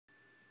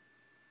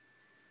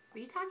Were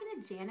you talking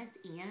to Janice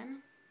Ian?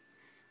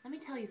 Let me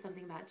tell you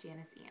something about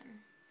Janice Ian.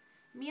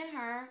 Me and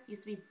her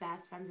used to be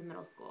best friends in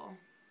middle school.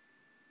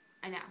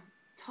 I know.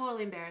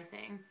 Totally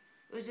embarrassing.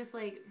 It was just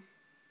like,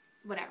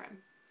 whatever.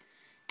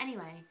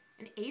 Anyway,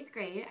 in 8th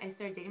grade, I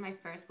started dating my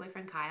first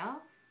boyfriend,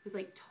 Kyle, who's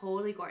like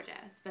totally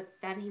gorgeous, but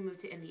then he moved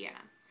to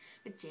Indiana.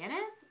 But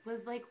Janice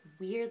was like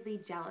weirdly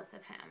jealous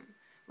of him.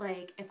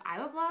 Like, if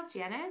I would blow off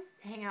Janice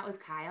to hang out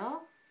with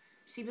Kyle,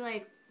 she'd be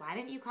like, why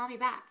didn't you call me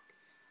back?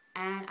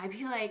 And I'd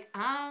be like,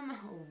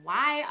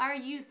 why are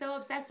you so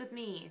obsessed with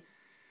me?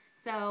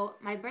 So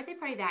my birthday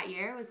party that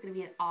year was going to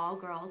be an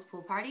all-girls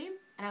pool party.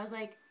 And I was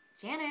like,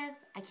 Janice,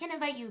 I can't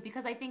invite you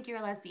because I think you're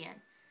a lesbian.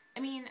 I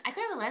mean, I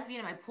could have a lesbian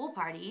at my pool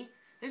party.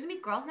 There's going to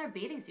be girls in their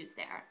bathing suits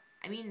there.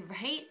 I mean,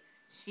 right?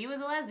 She was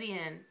a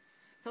lesbian.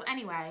 So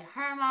anyway,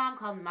 her mom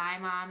called my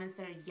mom and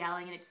started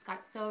yelling, and it just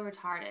got so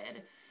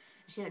retarded.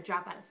 She had to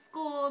drop out of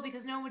school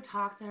because no one would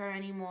talk to her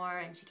anymore,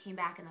 and she came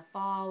back in the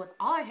fall with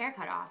all her hair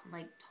cut off and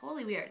like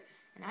totally weird.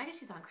 And now I guess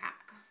she's on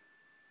crack.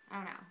 I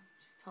don't know.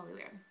 She's totally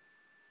weird.